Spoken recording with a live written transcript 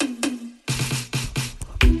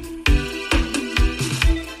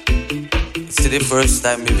the first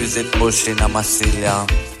time we visit Bush in Amasilia.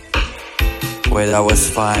 Weather was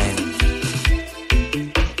fine.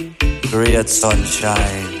 Great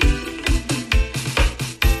sunshine.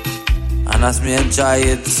 And as me enjoy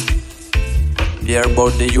it, hear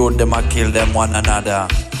about the youth, them a kill them one another.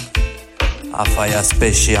 A fire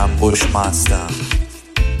special and Bushmaster.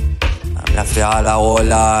 And I feel all a whole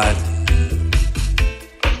lot.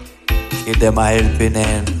 Give them a helping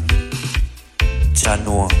hand.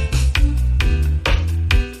 Chano.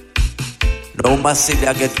 Now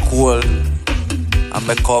Masilia get cold and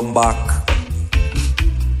me come back.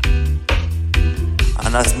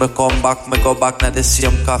 And as me come back, me go back to the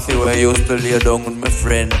same cafe where I used to lay down with my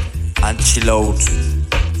friend and chill out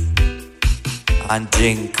and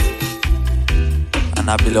drink and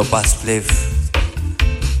I build up a spliff.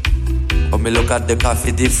 But me look at the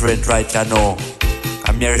coffee different right now.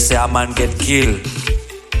 Come here say a man get killed.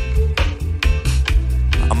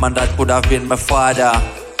 A man that could have been my father,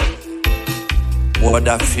 more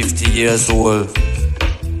than 50 years old.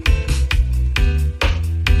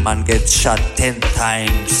 Man get shot 10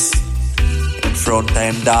 times in front of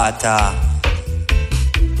him daughter.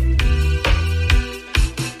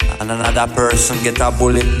 And another person get a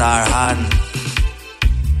bullet in her hand.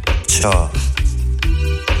 Sure.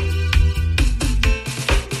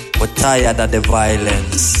 We're tired of the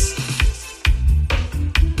violence.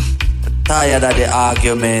 We're tired of the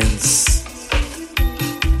arguments.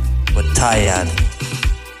 We're tired.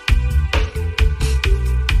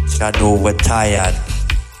 Shadow, we're tired.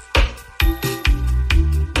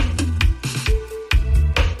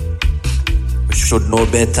 We should know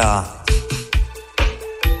better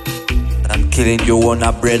than killing your own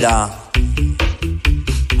brother.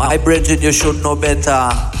 My brethren, you should know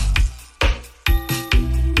better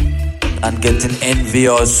than getting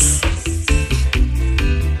envious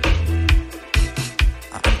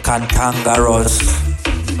and cantankerous.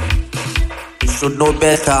 You should know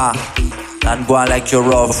better than going like you're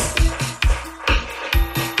rough.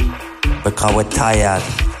 Because we're tired.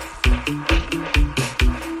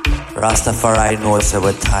 Rastafari knows that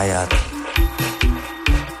we're tired.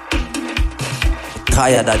 We're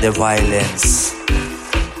tired of the violence.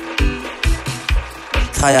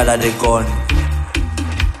 Tired of the gun.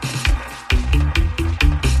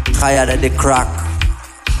 Tired of the crack.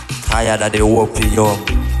 Tired of the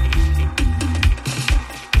opium.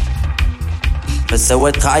 But say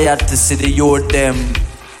we're tired to see the youth them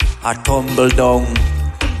a tumble down,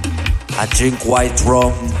 a drink white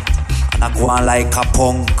rum, and a go on like a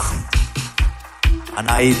punk, and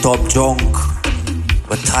I eat up junk.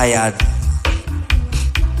 We're tired.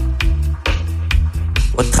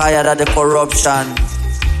 We're tired of the corruption.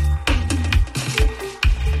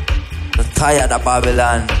 We're tired of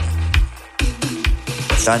Babylon.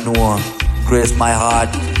 Janua, grace my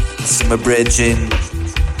heart, see my brethren.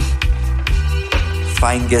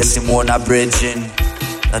 Find guess him one a brethren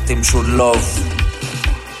that him should love.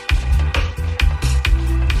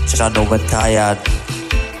 Janu, we're tired.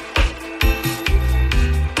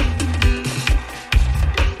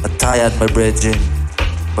 We're tired, my brethren.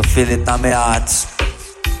 I feel it in my heart.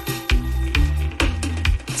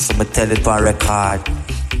 So I tell it on record.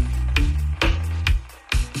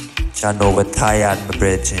 Janu, we're tired, my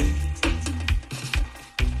brethren.